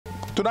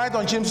Tonight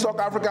on Chimstock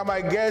Africa, my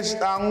guests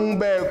are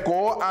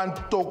Mbeko and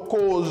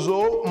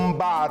Ntokozo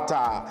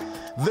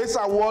Mbambo. This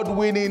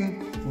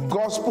award-winning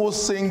gospel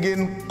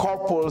singing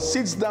couple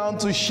sits down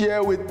to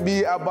share with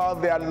me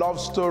about their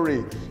love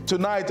story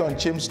tonight on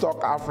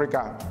Chimstock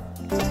Africa.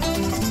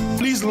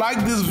 Please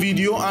like this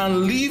video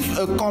and leave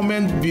a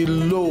comment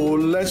below.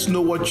 Let's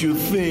know what you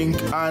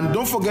think, and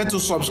don't forget to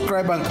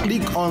subscribe and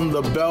click on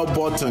the bell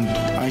button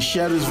and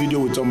share this video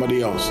with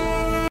somebody else.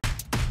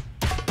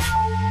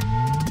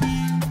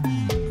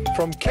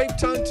 From Cape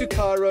Town to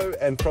Cairo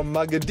and from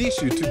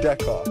Mogadishu to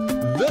Dakar,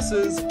 this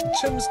is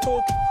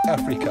Chimstock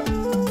Africa.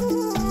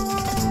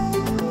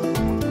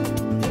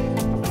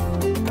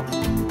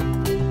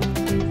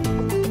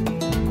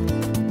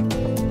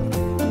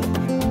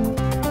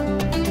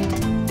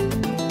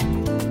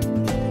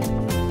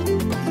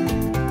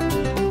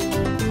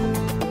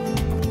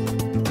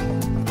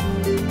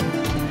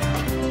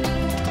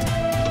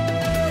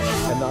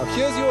 And now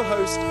here's your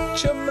host,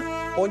 Chim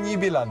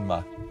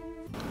Onyibilanma.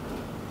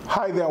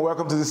 Hi there, and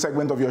welcome to this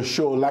segment of your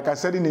show. Like I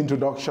said in the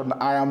introduction,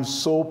 I am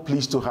so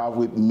pleased to have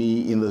with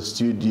me in the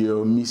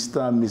studio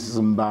Mr. and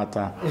Mrs.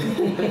 Mbambo.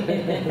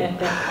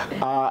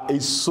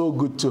 It's so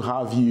good to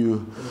have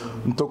you.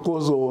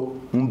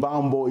 Ntokozo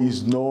Mbambo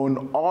is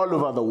known all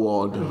over the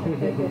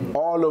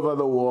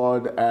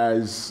world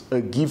as a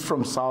gift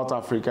from South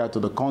Africa to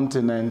the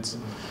continent,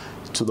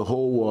 to the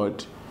whole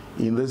world.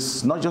 In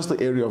this, not just the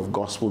area of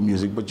gospel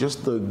music, but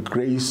just the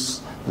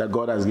grace that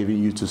God has given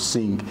you to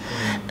sing.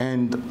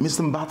 And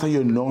Mr. Mbambo,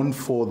 you're known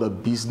for the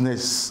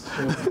business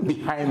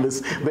behind this,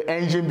 the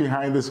engine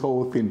behind this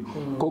whole thing,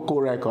 Coco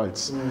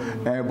Records.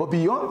 But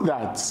beyond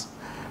that,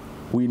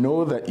 we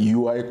know that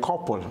you are a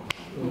couple.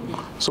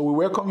 So we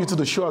welcome you to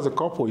the show as a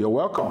couple. You're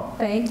welcome.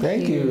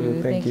 Thank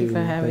you. Thank you for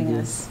having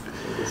us.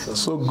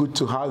 So good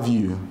to have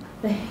you.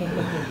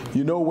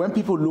 You know, when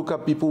people look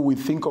at people, we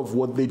think of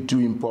what they do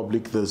in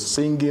public, the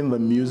singing, the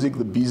music,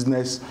 the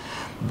business,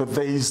 but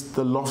there is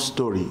the love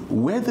story.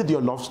 Where did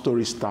your love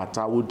story start?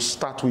 I would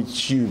start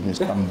with you,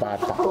 Mr.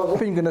 Mbambo.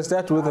 You're going to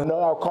start with her. No,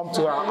 I'll come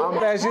to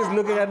her. She's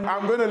looking at me.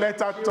 I'm going to let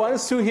her talk.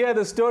 Wants to hear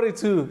the story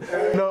too.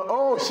 No,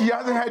 oh, she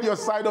hasn't heard your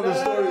side of the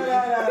story.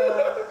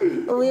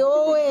 We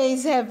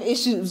always have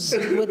issues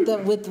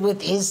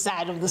with his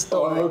side of the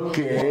story.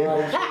 Okay.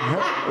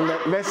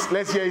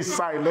 Let's hear his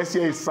side. Let's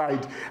hear his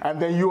side.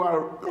 And then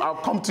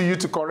I'll come to you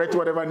to correct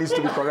whatever needs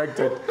to be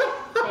corrected.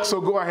 So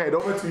go ahead,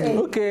 over to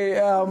you. Okay,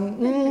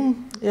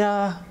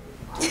 yeah.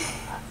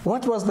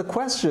 What was the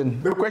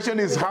question? The question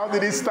is, how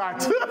did it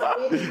start?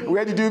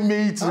 Where did you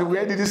meet?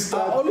 Where did it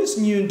start? I always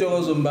knew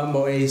Ntokozo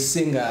Mbambo, a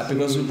singer,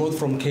 because we're both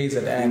from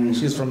KZN.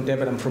 She's from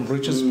Durban, I'm from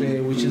Richards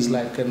Bay, which is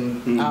like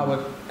an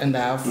hour and a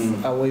half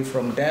away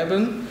from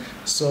Durban.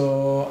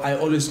 So I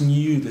always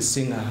knew the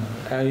singer.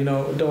 You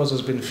know, Ntokozo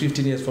has been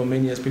 15 years for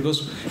many years,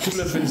 because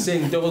people have been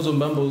saying Ntokozo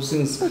Mbambo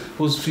since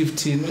was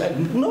 15. Like,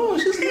 no,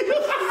 she's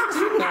not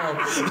 15 now.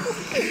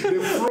 They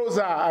froze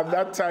her at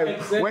that time.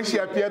 Exactly. When she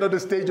appeared on the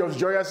stage of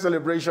Joyous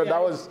Celebration. Yeah.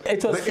 That was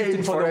it was the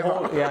age for the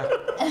whole,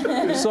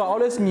 yeah. So I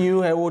always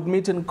knew her. Would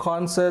meet in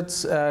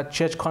concerts,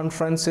 church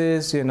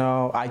conferences. You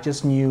know, I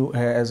just knew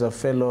her as a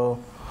fellow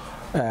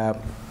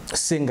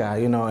singer,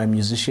 you know, a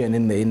musician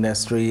in the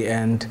industry,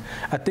 and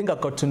I think I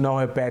got to know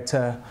her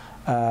better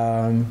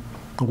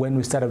when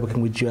we started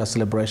working with Joyous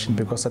Celebration,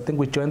 because I think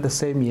we joined the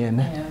same year.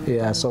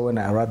 Yeah. So when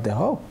I arrived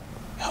there,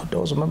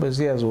 those members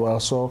here as well.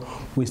 So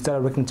we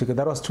started working together.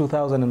 That was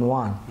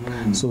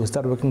 2001. So we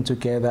started working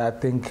together. I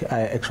think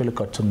I actually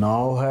got to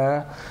know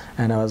her,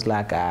 and I was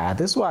like,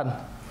 this one,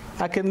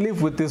 I can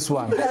live with this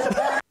one.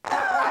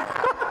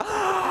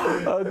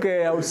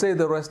 Okay, I would say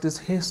the rest is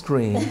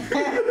history.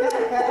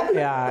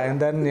 Yeah, and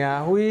then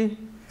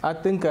I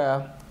think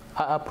I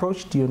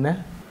approached you, ne?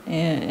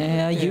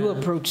 You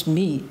approached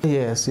me.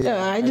 Yes. No,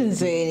 I didn't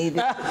say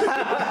anything.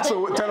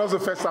 So tell us the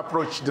first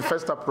approach.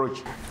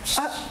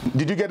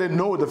 Did you get a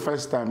no the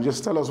first time?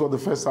 Just tell us what the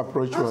first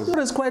approach was. It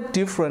was quite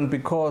different,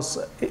 because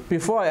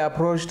before I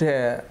approached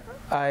her,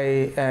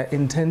 I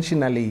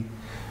intentionally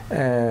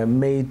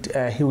made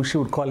she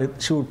would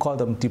call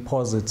them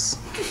deposits.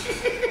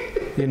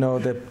 You know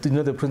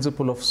the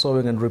principle of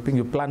sowing and reaping.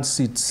 You plant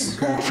seeds.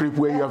 A trip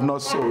where you have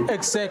not sowed.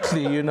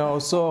 Exactly. You know,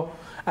 so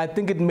I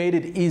think it made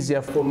it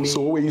easier for me.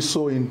 So what were you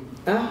sowing?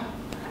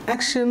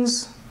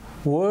 Actions,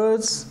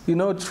 words, you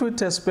know,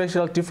 truth is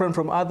special, different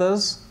from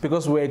others,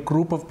 because we're a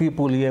group of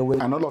people here.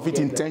 And all of it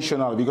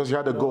intentional, because you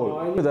had a goal.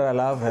 I knew that I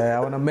love her, I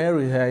want to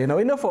marry her, you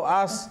know, for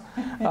us,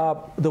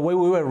 the way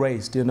we were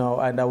raised, you know,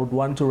 and I would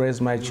want to raise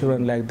my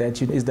children like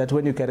that, is that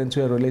when you get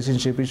into a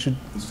relationship, you should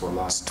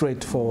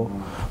straight for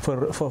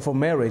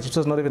marriage. It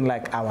was not even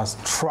like I was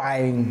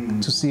trying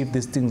to see if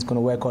this thing's going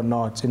to work or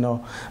not, you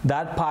know.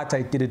 That part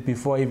I did it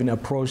before I even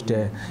approached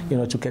her, you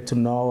know, to get to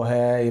know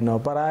her, you know,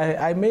 but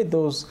I made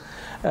those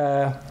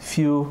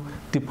few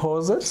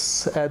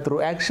deposits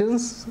through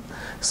actions,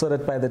 so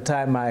that by the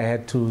time I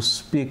had to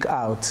speak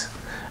out,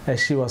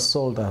 she was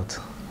sold out.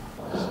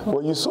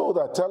 When you sold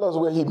that, tell us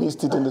where he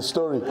missed it in the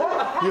story.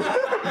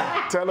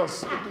 Tell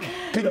us.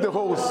 pick the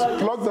hose,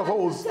 plug the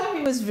hose.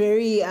 He was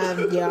very,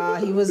 yeah,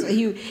 he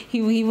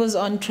was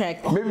on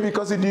track. Maybe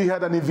because you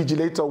had an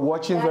invigilator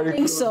watching very I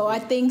think close. so. I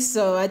think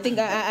so. I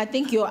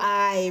think your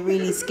eye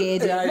really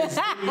scared him.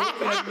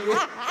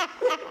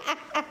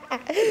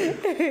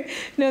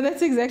 No,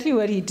 that's exactly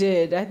what he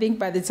did. I think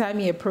by the time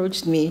he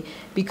approached me,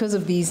 because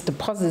of these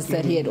deposits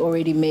that he had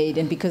already made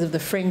and because of the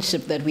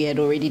friendship that we had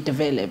already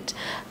developed,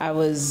 I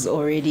was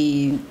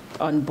already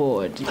on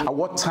board. At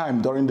what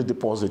time during the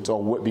deposit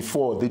or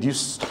before did you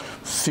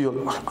feel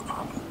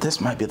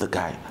this might be the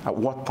guy? At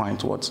what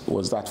point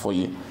was that for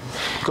you?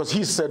 Because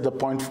he set the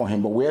point for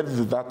him, but where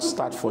did that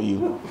start for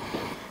you?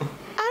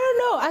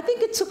 I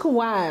think it took a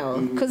while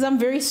because I'm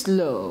very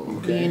slow,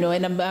 you know,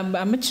 and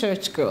I'm a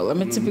church girl.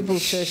 I'm a typical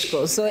church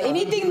girl. So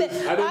anything that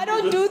I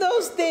don't do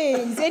those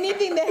things.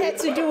 Anything that had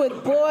to do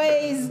with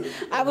boys,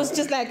 I was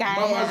just like,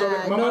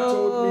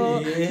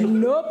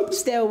 nope,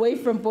 stay away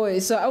from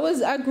boys. So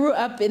I grew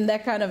up in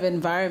that kind of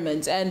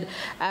environment, and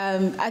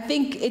I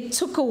think it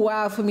took a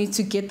while for me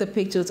to get the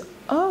pictures.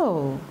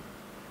 Oh,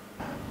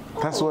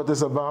 that's what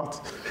it's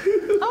about.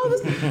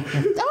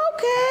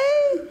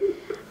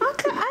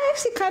 Okay, I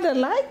actually kind of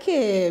like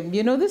him.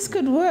 You know, this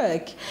could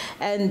work.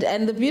 And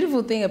the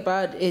beautiful thing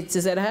about it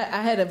is that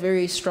I had a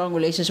very strong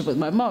relationship with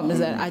my mom. Is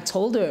that I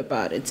told her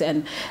about it,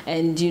 and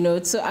you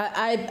know, so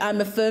I'm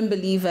a firm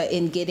believer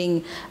in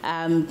getting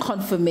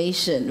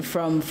confirmation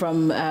from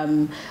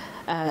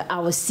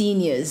our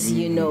seniors,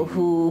 you know,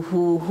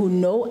 who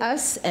know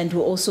us and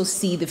who also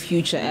see the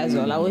future as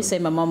well. I always say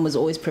my mom was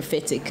always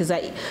prophetic because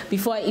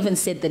before I even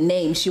said the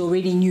name, she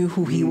already knew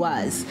who he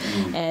was,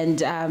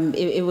 and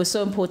it was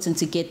so important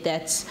to get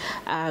that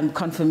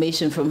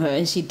confirmation from her,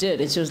 and she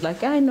did. And she was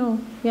like, I know,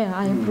 yeah,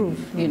 I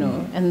approve, you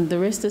know, and the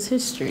rest is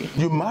history.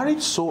 You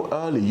married so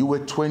early. You were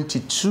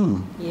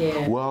 22.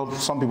 Yeah. Well,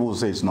 some people will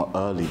say it's not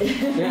early.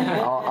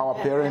 Our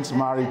parents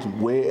married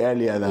way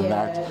earlier than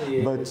that.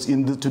 Yeah. But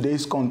in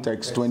today's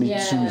context, 22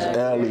 is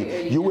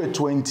early. You were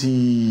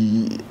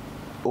 20.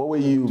 What were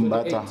you,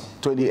 Mbata?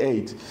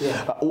 28.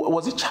 Yeah.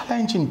 Was it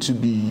challenging to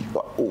be?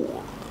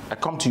 I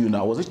come to you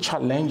now. Was it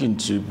challenging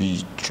to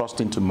be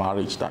thrust into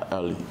marriage that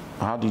early?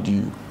 How did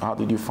you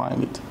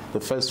find it? The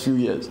first few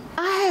years.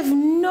 I have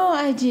no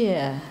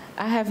idea.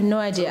 I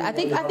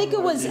think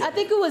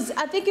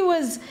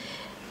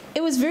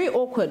it was very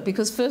awkward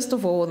because first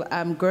of all,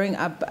 growing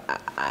up,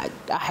 I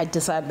had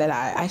decided that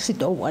I actually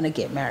don't want to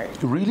get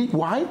married. Really?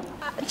 Why?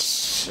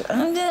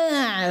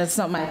 That's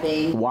not my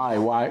thing. Why?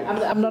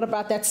 I'm not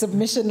about that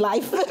submission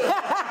life. I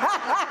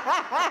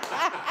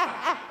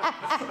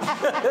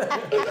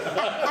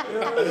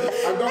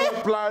got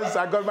my plans,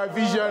 I got my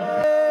vision.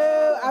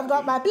 I've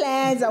got my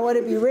plans. I want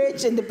to be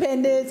rich,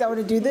 independent. I want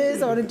to do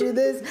this. I want to do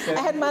this.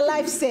 I had my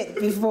life set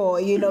before,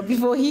 you know,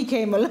 before he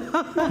came along.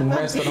 He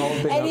messed the whole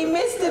thing and he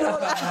messed it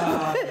all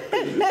up.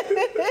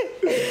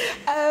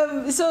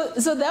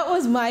 So that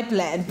was my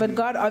plan, but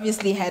God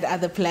obviously had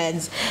other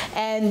plans.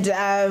 And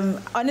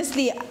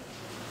honestly,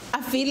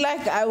 I feel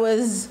like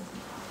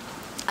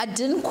I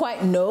didn't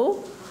quite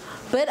know.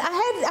 But I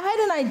had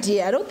an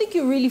idea. I don't think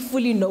you really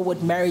fully know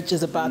what marriage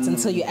is about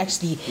until you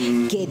actually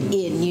get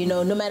in, you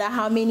know, no matter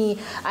how many.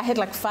 I had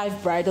like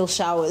 5 bridal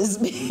showers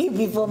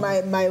before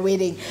my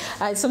wedding.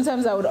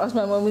 Sometimes I would ask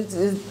my mom,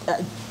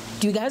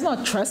 do you guys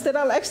not trust that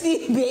I'll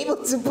actually be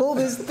able to pull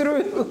this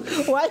through?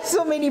 Why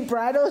so many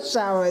bridal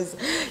showers?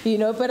 You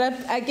know, but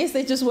I guess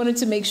they just wanted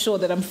to make sure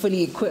that I'm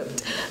fully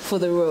equipped for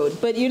the road.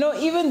 But you know,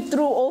 even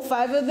through all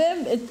 5 of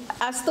them,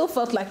 I still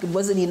felt like it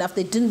wasn't enough.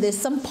 There's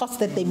some parts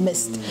that they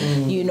missed,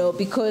 you know,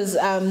 because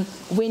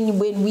when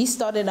we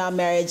started our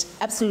marriage,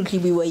 absolutely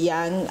we were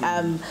young.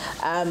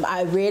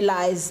 I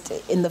realized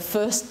in the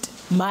first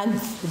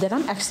month that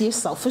I'm actually a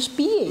selfish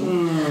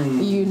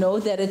being, you know,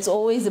 that it's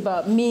always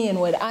about me and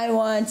what I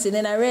want. And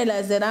then I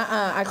realized that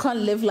I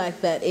can't live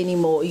like that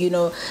anymore. You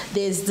know,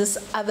 there's this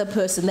other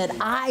person that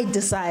I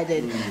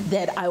decided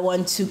that I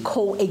want to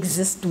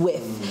coexist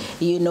with,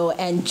 you know,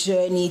 and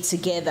journey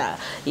together,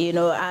 you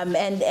know,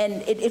 and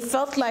it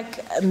felt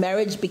like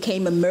marriage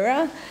became a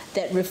mirror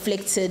that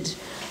reflected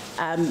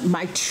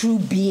my true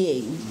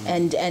being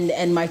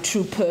and my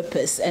true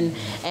purpose, and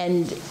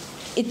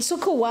it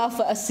took a while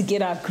for us to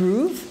get our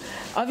groove.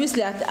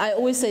 Obviously, I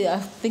always say, I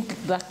think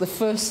like the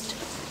first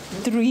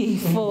 3,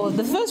 4,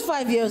 the first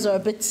 5 years are a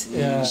bit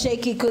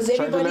shaky because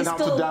everybody's still...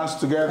 Trying to learn how to dance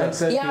together.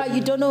 Exactly. Yeah,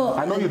 you don't know.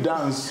 I know you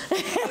dance.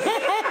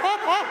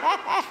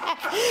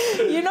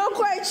 You're not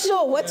quite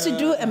sure what to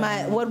do.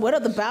 What are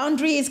the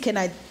boundaries? Can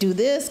I do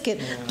this?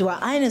 Do I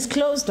iron his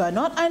clothes? Do I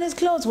not iron his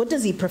clothes? What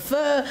does he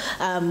prefer?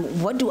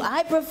 What do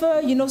I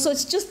prefer? You know, so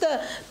it's just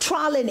a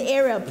trial and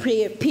error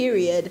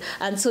period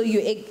until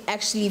you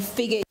actually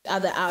figure each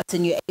other out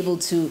and you're able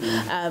to,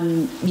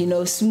 you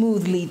know,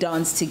 smoothly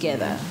dance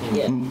together.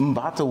 Yeah.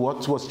 Mbata,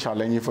 what was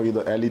challenging for you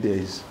the early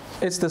days?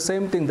 It's the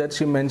same thing that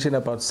she mentioned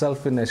about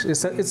selfishness.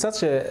 It's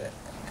such a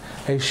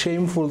a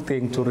shameful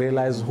thing to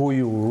realize who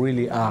you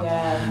really are.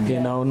 You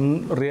know,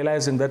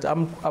 realizing that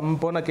I'm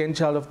born again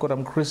child of God,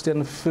 I'm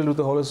Christian, filled with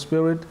the Holy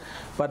Spirit,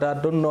 but I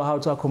don't know how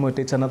to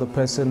accommodate another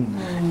person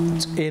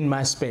in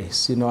my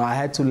space. You know, I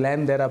had to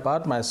learn that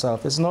about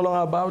myself. It's no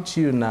longer about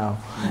you now.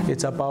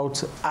 It's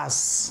about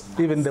us,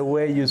 even the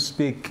way you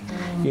speak.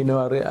 You know,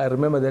 I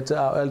remember that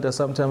our elders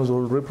sometimes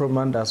will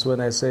reprimand us when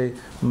I say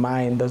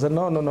mine. They say,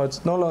 no,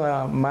 it's no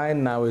longer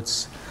mine now.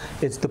 It's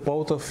the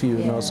both of you.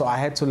 You know, so I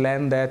had to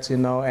learn that. You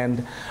know,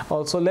 and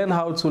also learn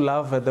how to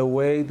love her the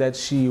way that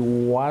she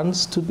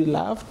wants to be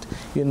loved.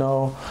 You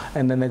know,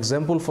 and an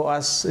example for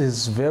us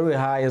is very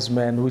high as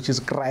men, which is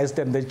Christ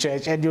and the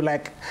church. And you're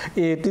like,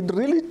 did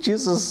really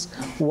Jesus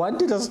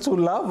wanted us to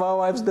love our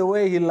wives the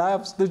way he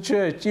loves the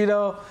church? You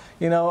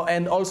know,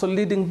 and also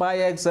leading by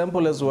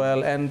example as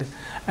well. And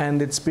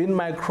it's been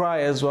my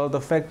cry as well,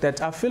 the fact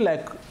that I feel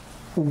like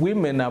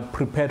women are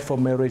prepared for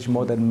marriage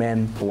more than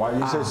men. Why do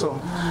you say so?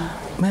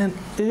 Man,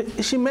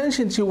 she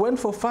mentioned she went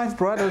for 5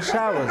 bridal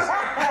showers.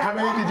 How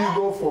many did you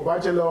go for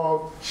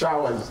bachelor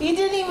showers? You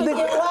didn't even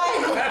get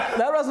one.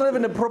 That was not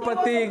even a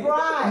proper thing.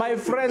 My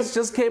friends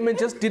just came and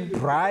just did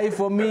pry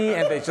for me,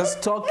 and they're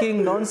just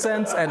talking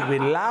nonsense, and we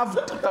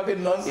laughed.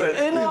 Talking nonsense.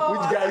 You know,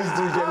 which guys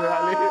do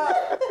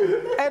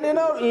generally. And you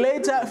know,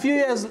 later, a few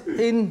years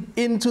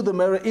into the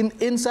marriage,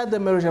 inside the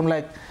marriage, I'm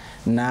like,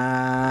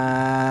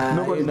 nah.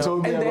 Nobody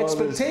told me and the about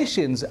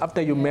expectations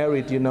after you're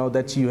married, you know,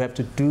 that you have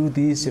to do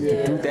this, you have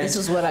to do that. This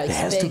is what I There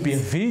has to be a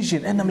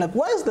vision. And I'm like,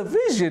 what is the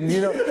vision?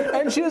 You know,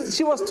 and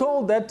she was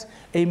told that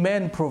a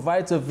man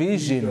provides a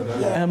vision.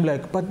 And I'm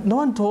like, but no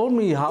one told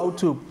me how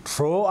to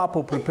throw up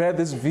or prepare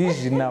this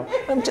vision now.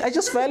 I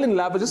just fell in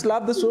love. I just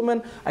love this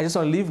woman. I just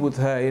want to live with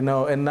her, you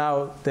know, and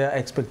now there are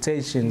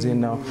expectations, you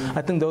know.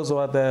 I think those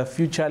were the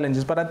few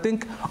challenges. But I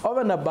think over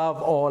and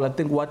above all, I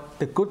think what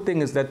the good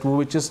thing is that we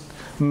were just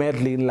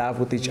madly in love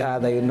with each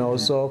other, you know.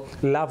 So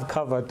love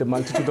covered the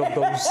multitude of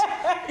those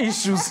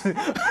issues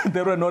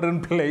that were not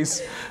in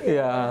place.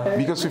 Yeah.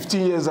 Because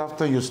 15 years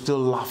after, you're still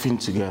laughing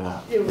together.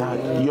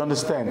 You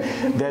understand?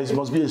 There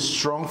must be a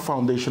strong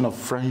foundation of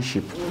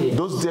friendship.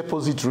 Those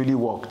deposits really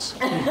worked.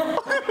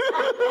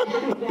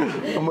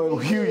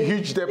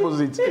 Huge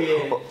deposits.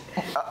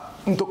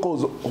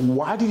 Ntokozo,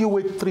 why did you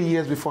wait 3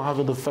 years before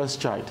having the first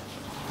child?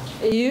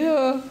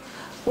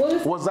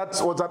 Was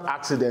that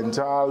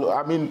accidental?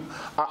 I mean,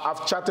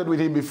 I've chatted with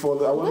him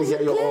before. I want to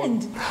hear your own.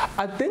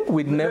 I think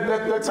we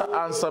never. Let's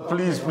answer,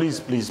 please.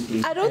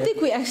 I don't think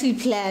we actually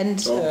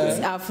planned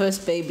our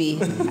first baby.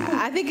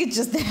 I think it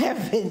just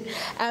happened.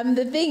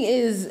 The thing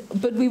is,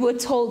 but we were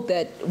told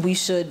that we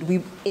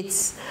should.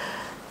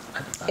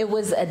 It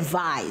was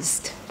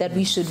advised that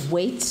we should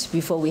wait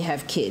before we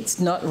have kids,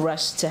 not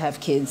rush to have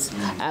kids,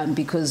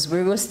 because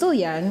we were still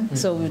young.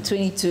 So we were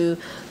 22,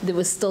 there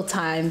was still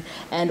time.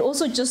 And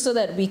also just so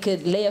that we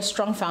could lay a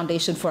strong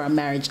foundation for our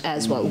marriage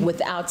as well,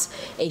 without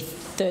a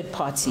third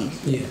party.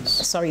 Yes.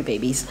 Sorry,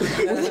 babies.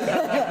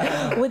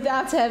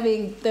 Without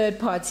having third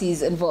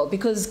parties involved,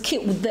 because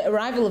the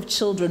arrival of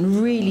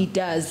children really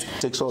does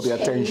takes all the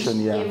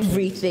attention,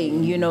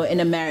 everything, you know,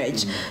 in a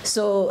marriage.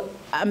 So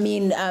I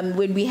mean,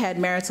 when we had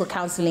marital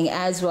counseling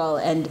as well,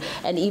 and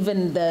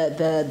even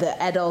the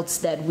adults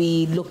that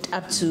we looked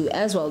up to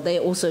as well, they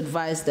also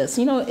advised us,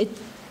 you know,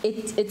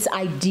 it's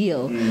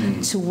ideal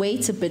to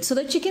wait a bit so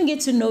that you can get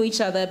to know each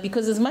other,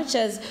 because as much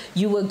as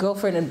you were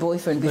girlfriend and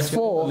boyfriend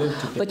before,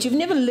 but you've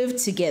never lived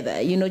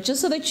together, you know,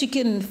 just so that you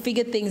can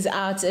figure things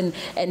out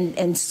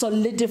and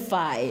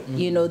solidify,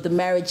 you know, the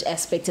marriage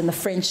aspect and the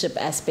friendship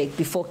aspect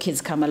before kids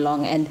come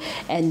along.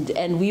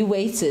 And we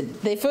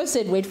waited. They first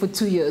said wait for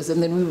 2 years,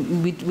 and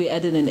then we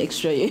added an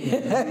extra year.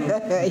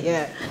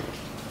 Yeah.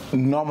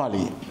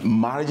 Normally,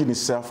 marriage in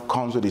itself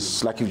comes with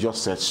this, like you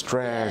just said,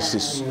 stress,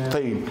 this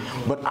thing.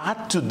 But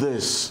add to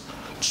this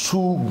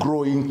 2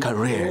 growing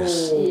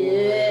careers.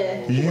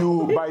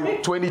 You, by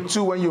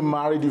 22, when you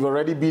married, you've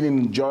already been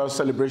in joyous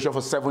celebration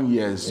for 7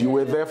 years. You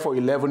were there for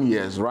 11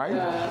 years,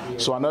 right?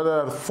 So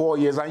another 4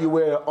 years, and you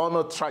were on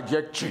a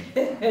trajectory.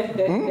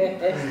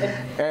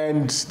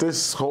 And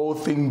this whole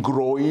thing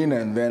growing,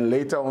 and then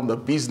later on the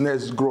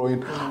business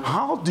growing.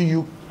 How do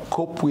you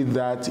cope with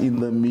that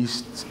in the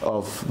midst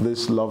of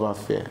this love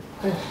affair?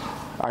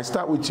 I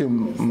start with you,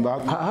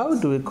 Mbak. How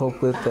do we cope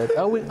with that?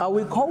 Are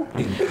we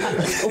coping?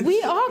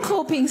 We are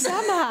coping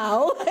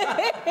somehow.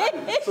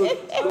 So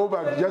go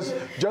back,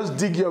 just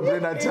dig your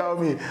brain and tell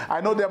me.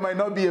 I know there might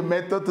not be a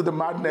method to the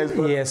madness,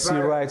 but yes,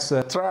 you're right,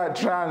 sir.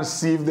 Try and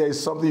see if there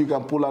is something you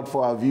can pull out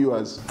for our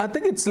viewers. I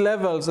think it's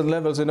levels and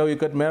levels. You know, you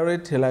got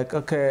married, you're like,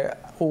 okay.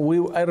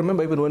 I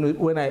remember even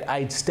when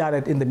I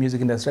started in the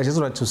music industry, I just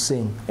wanted to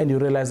sing, and you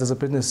realize there's a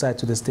business side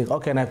to this thing.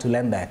 Okay, and I have to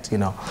learn that, you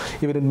know.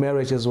 Even in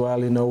marriage as well,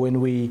 you know,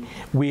 when we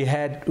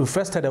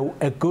first had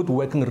a good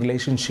working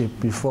relationship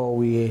before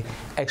we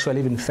actually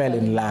even fell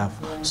in love.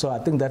 So I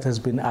think that has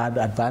been our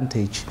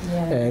advantage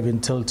even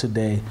till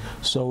today.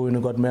 So when we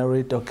got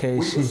married,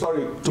 okay.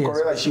 Sorry to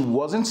correct that, she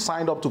wasn't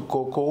signed up to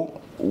Coco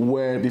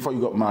before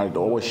you got married,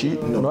 or was she?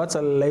 No, that's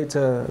a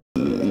later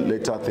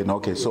later thing.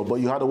 Okay, so but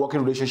you had a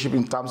working relationship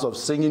in terms of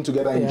singing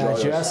together in Yeah,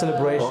 joyous.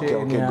 celebration.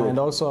 Okay, yeah, good. and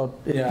also,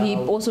 yeah. He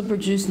also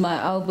produced my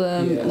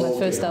album, my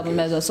first album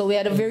as well. So we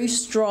had a very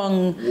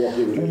strong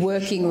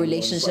working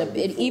relationship.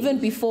 Even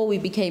before we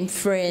became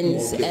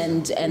friends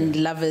and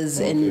lovers.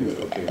 And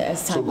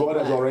as time So God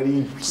has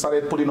already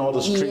started putting all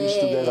the strings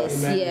together.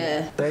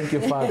 Yeah. Thank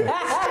you, Father.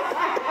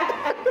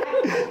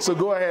 So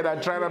go ahead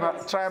and try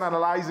and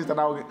analyze it, and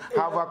I'll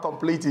have her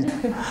complete it.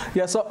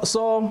 Yeah,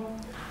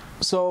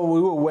 so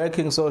we were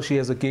working. So she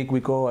has a gig, we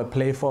go, I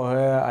play for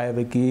her. I have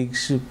a gig.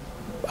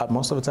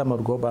 Most of the time I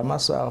would go by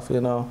myself, you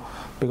know,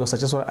 because I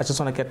just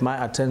want to get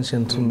my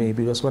attention to me.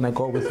 Because when I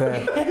go with her,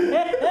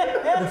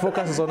 the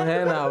focus is on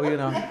her now,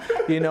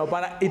 you know.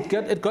 But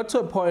it got to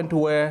a point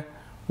where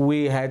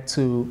we had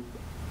to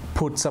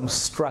put some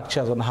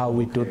structures on how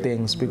we do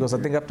things, because I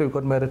think after we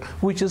got married,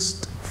 we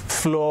just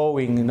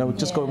flowing, you know,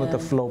 just going with the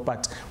flow.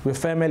 But we're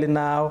family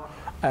now.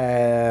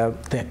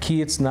 They're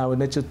kids now,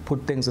 and they just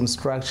put things in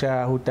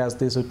structure. Who does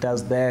this? Who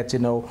does that? You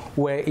know,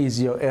 where is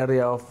your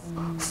area of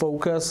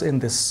focus in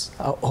this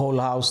whole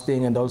house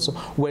thing, and also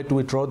where do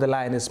we draw the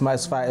line as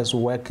far as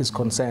work is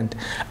concerned?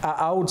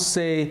 I would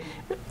say,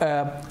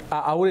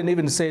 I wouldn't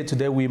even say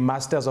today we're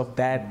masters of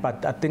that,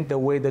 but I think the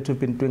way that we've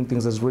been doing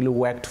things has really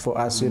worked for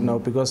us, you know,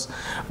 because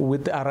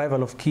with the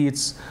arrival of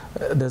kids,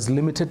 there's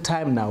limited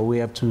time now. We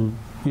have to,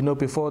 you know,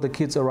 before the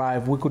kids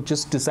arrive, we could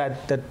just decide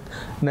that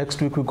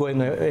next week we're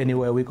going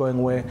anywhere, we're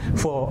going where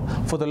for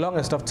the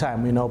longest of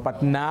time, you know.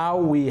 But now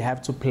we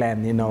have to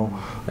plan, you know,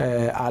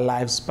 our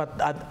lives.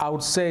 But I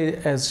would say,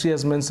 as she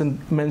has mentioned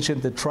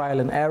the trial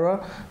and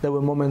error, there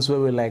were moments where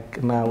we're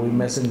like, no, we're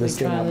messing this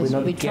thing up. We're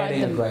not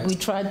getting it right. We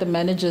tried the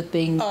manager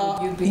thing.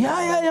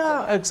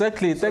 Yeah,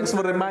 exactly. Thanks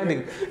for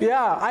reminding.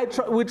 Yeah,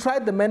 we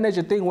tried the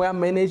manager thing where I'm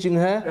managing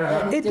her.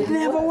 It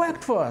never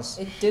worked for us.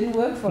 It didn't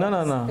work for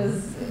us.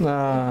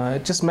 No.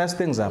 It just messed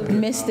things up.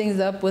 Messed things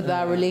up with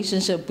our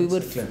relationship. We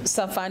would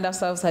find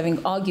ourselves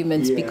having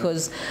arguments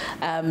because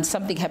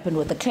something happened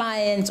with the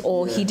client,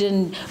 or he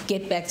didn't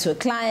get back to a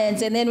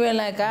client, and then we're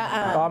like,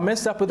 I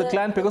messed up with the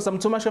client because I'm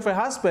too much of a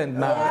husband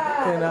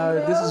now. You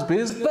know, this is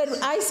business.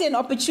 But I see an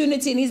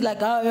opportunity, and he's like,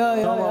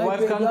 my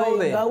wife can't go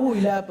there.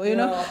 You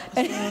know.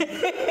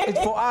 It's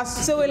for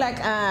us. So we're like,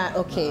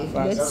 okay,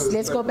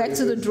 let's go back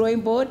to the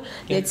drawing board.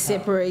 Let's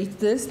separate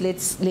this.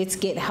 Let's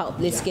get help.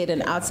 Let's get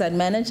an outside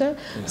manager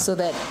so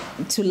that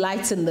to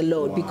lighten the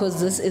load,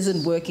 because this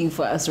isn't working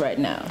for us right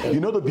now.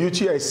 You know, the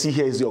beauty I see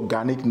here is the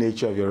organic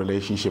nature of your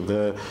relationship.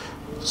 The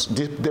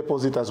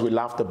deposit, as we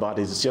laughed about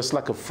it, it's just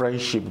like a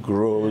friendship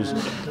grows.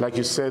 Like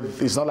you said,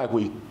 it's not like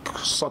we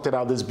sorted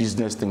out this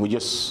business thing. We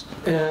just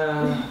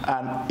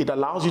and it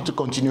allows you to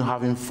continue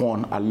having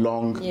fun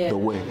along the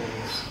way.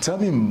 Tell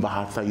me,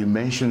 Martha, you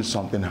mentioned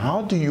something.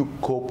 How do you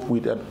cope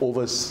with an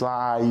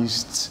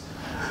oversized,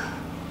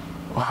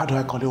 how do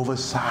I call it,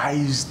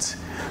 oversized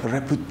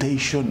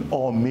reputation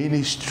or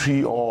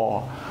ministry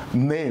or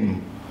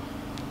name?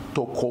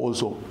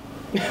 Ntokozo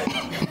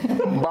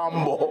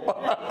Mbambo,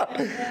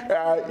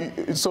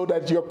 so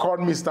that you're called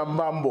Mr.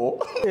 Mbambo.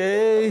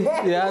 Hey,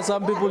 yeah,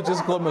 some people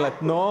just call me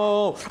like,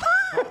 no.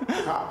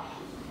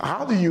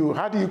 How do you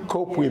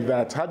cope with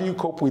that? How do you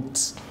cope with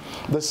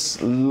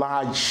this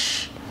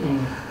large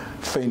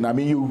thing? I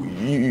mean, you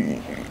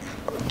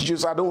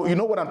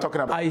know what I'm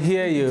talking about. I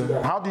hear you.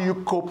 How do you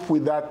cope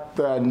with that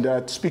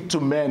and speak to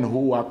men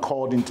who are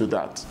called into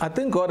that? I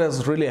think God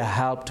has really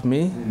helped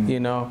me, you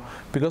know,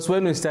 because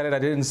when we started, I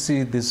didn't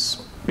see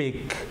this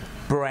big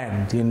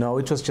brand, you know,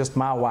 it was just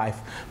my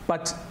wife.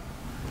 But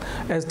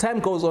as time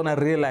goes on, I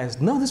realized,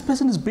 no, this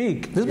person is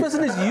big. This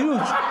person is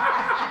huge.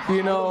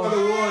 You know,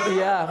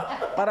 yeah.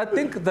 But I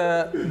think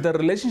the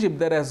relationship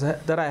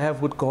that I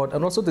have with God,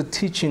 and also the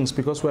teachings,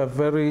 because we're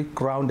very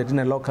grounded in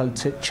a local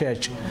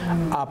church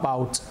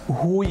about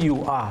who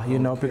you are, you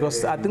know,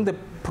 because I think the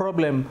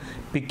problem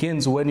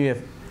begins when you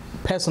have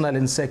personal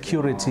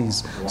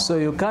insecurities. So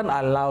you can't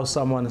allow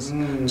someone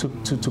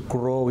to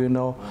grow, you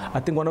know. I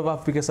think one of our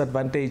biggest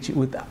advantage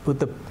with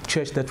the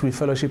church that we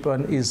fellowship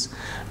on is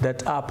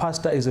that our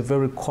pastor is a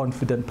very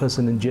confident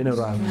person in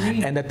general.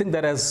 And I think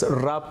that has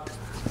rubbed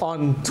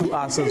on to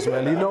us as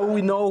well. You know,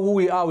 we know who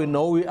we are. We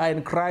know we are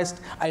in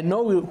Christ. I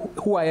know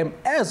who I am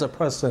as a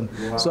person.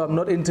 Wow. So I'm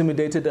not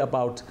intimidated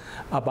about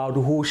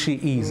who she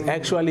is.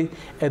 Actually,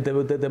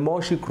 the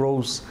more she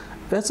grows,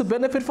 that's a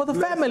benefit for the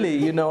family,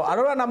 you know. I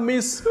don't want to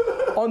miss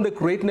on the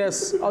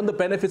greatness, on the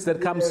benefits that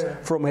comes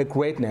from her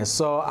greatness.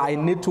 So I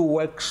need to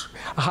work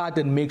hard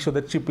and make sure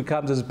that she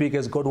becomes as big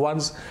as God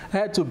wants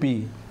her to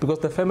be, because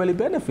the family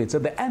benefits.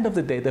 At the end of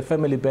the day, the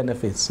family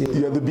benefits.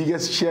 You're the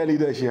biggest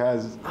cheerleader she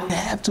has. I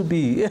have to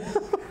be.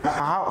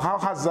 How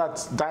has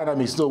that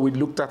dynamic? So we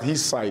looked at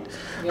his side.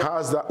 How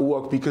has that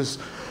worked? Because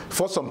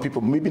for some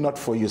people, maybe not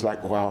for you, it's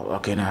like, well,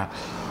 okay, now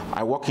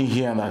I walk in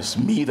here and that's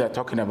me they're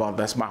talking about,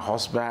 that's my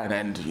husband,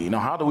 and you know,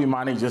 how do we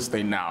manage this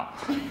thing now?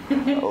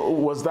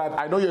 Was that,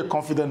 I know you're a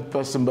confident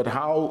person, but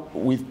how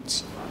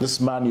with this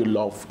man you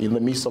love in the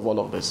midst of all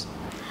of this?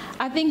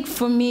 I think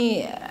for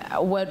me,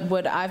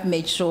 what I've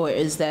made sure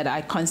is that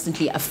I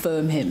constantly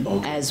affirm him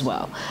as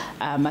well.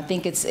 I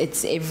think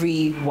it's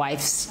every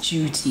wife's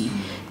duty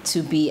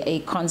to be a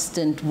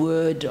constant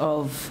word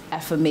of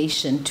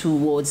affirmation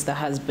towards the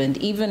husband,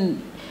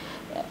 even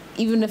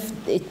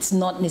if it's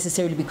not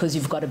necessarily because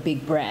you've got a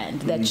big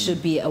brand. That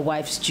should be a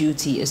wife's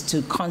duty, is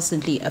to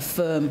constantly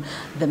affirm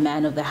the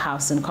man of the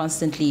house and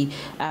constantly,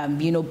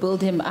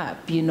 build him up.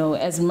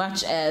 As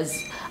much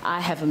as I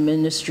have a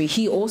ministry,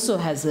 he also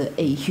has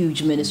a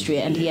huge ministry,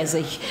 and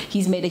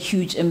he's made a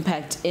huge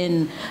impact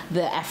in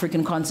the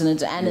African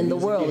continent and in the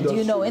world,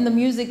 in the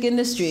music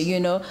industry,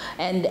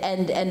 and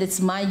it's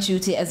my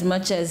duty, as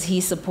much as he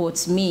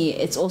supports me,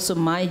 it's also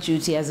my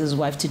duty as his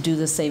wife to do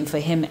the same for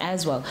him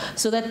as well,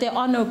 so that there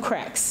are no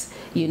cracks.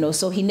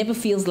 So he never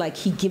feels like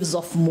he gives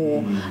off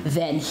more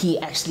than he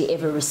actually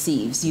ever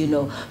receives,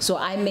 So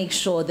I make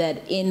sure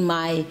that in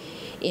my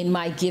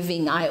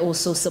giving, I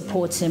also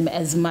support him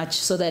as much,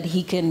 so that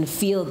he can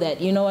feel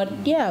that,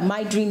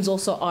 my dreams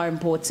also are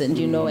important,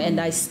 and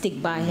I stick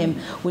by him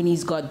when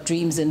he's got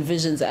dreams and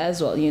visions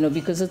as well,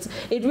 because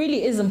it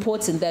really is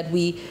important that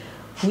we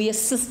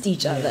assist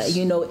each other,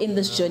 in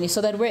this journey,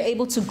 so that we're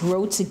able to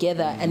grow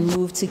together and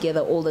move together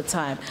all the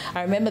time.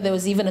 I remember there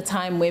was even a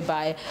time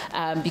whereby,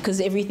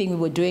 because everything we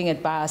were doing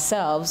it by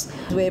ourselves,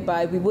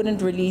 whereby we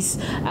wouldn't release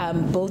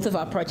both of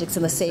our projects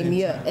in the same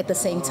year at the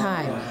same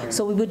time.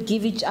 So we would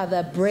give each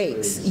other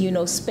breaks,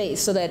 space,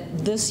 so that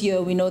this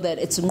year we know that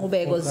it's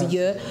Ngobego's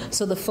year,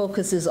 so the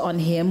focus is on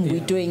him.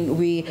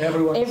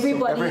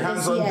 Everybody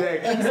is on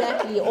deck.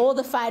 Exactly. All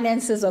the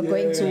finances are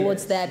going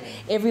towards that.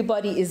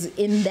 Everybody is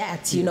in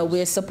that.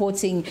 We're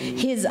supporting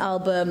his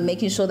album,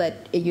 making sure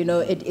that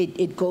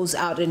it goes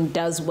out and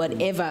does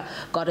whatever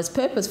God has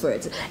purpose for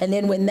it. And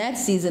then when that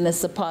season is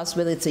surpassed,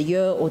 whether it's a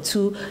year or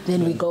two,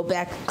 then we come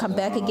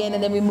back again,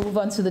 and then we move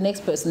on to the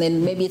next person.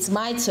 Then maybe it's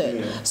my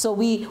turn. So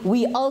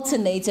we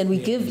alternate, and we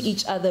give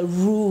each other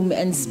room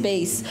and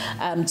space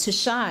to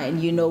shine,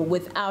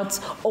 without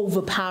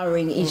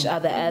overpowering each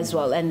other as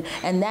well. And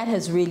that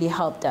has really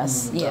helped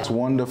us. That's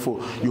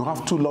wonderful. You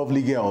have two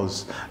lovely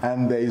girls,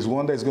 and there is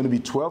one that's going to be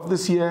 12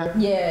 this year.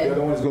 Yeah. The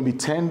other one is going to be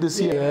 10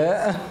 this year.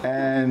 Yeah.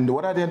 And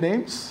what are their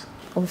names?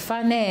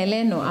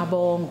 Fanele no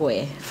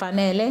Abongwe.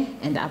 Fanele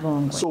and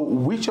Abongwe. So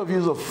which of you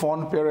is a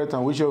fun parent,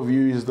 and which of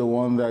you is the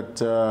one that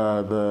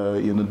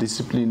the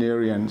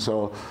disciplinarian?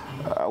 So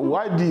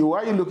why are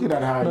you looking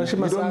at her? No, she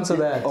must answer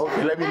that.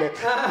 Okay, let me.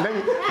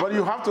 But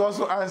you have to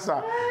also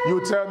answer.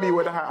 You tell me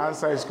whether her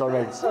answer is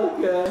correct.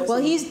 Okay. Well,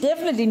 he's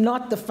definitely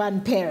not the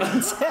fun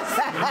parent.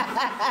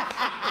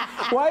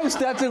 Why are you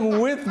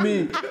starting with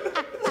me?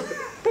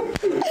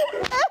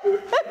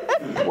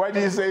 Why do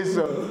you say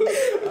so?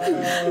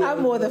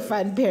 I'm more the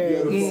fun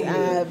parent.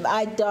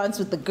 I dance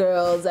with the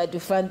girls. I do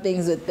fun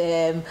things with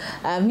them.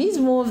 He's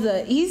more of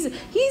the he's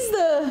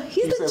the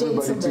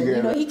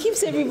gentleman. He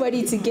keeps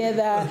everybody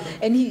together,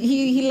 and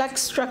he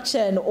likes structure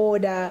and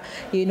order.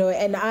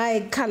 And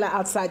I color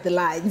outside the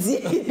lines.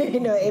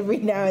 Every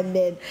now and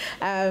then.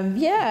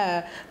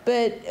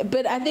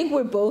 But I think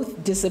we're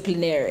both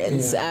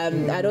disciplinarians.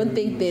 I don't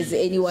think there's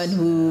anyone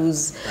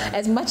who's,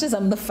 as much as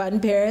I'm the fun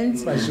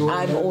parent,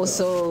 I'm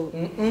also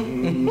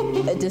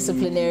a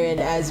disciplinarian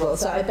as well.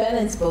 So I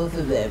balance both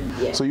of them.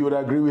 Yeah. So you would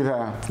agree with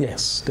her?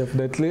 Yes,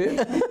 definitely.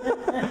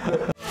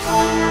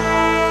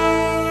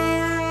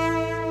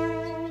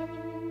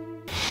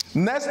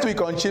 Next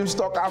week on Chim's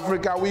Talk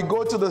Africa, we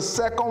go to the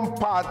second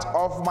part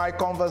of my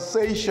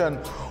conversation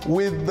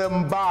with the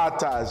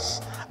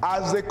Mbatas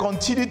as they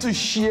continue to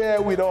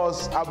share with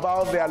us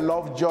about their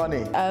love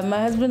journey.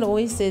 My husband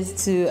always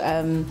says to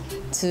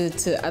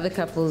other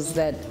couples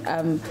that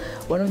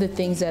one of the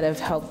things that have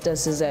helped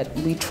us is that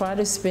we try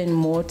to spend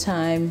more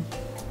time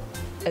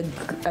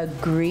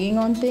agreeing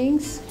on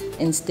things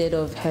instead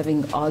of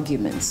having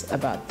arguments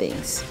about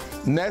things.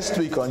 Next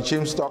week on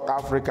Chim's Talk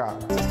Africa.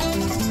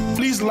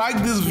 Please like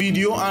this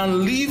video and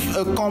leave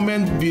a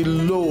comment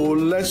below.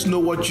 Let's know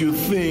what you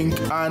think.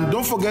 And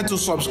don't forget to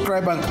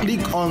subscribe and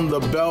click on the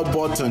bell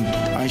button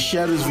and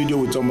share this video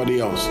with somebody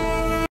else.